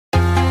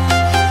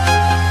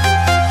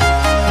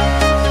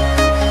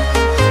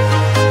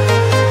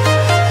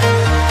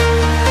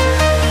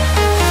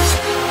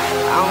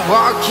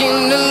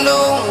Walking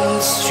alone,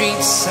 the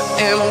streets are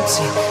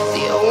empty.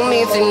 The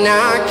only thing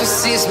I can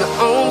see is my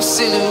own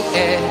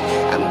silhouette.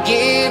 I'm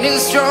getting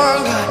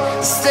stronger,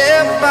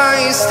 step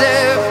by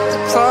step. The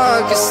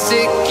clock is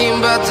ticking,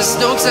 but there's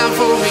no time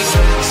for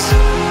regrets.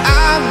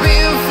 I've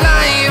been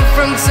flying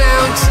from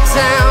town to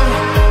town,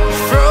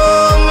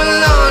 from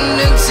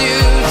London to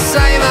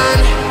Taiwan.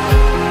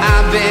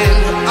 I've been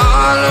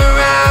all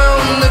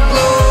around the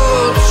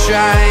globe,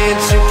 trying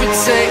to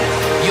protect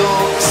your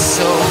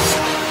soul.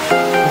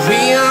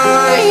 We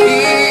are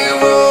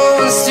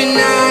heroes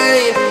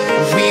tonight.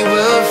 We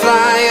will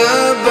fly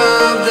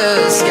above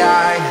the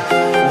sky.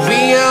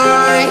 We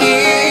are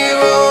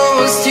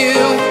heroes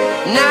tonight.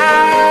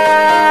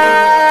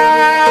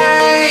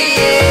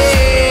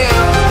 Yeah.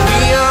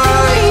 We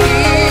are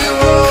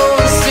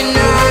heroes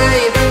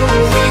tonight.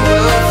 We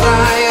will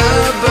fly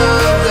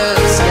above the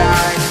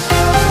sky.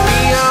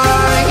 We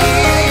are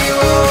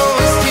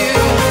heroes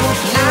tonight.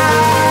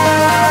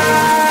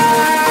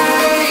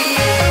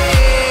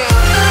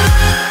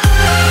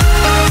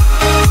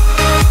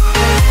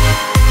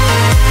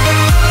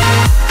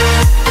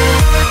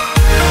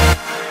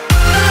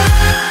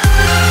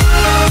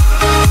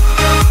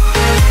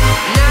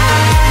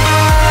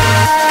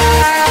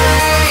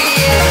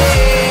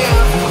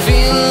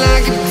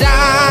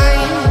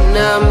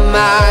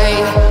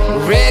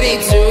 Ready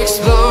to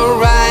explore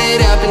right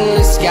up in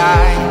the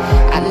sky.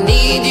 I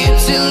need you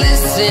to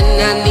listen,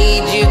 I need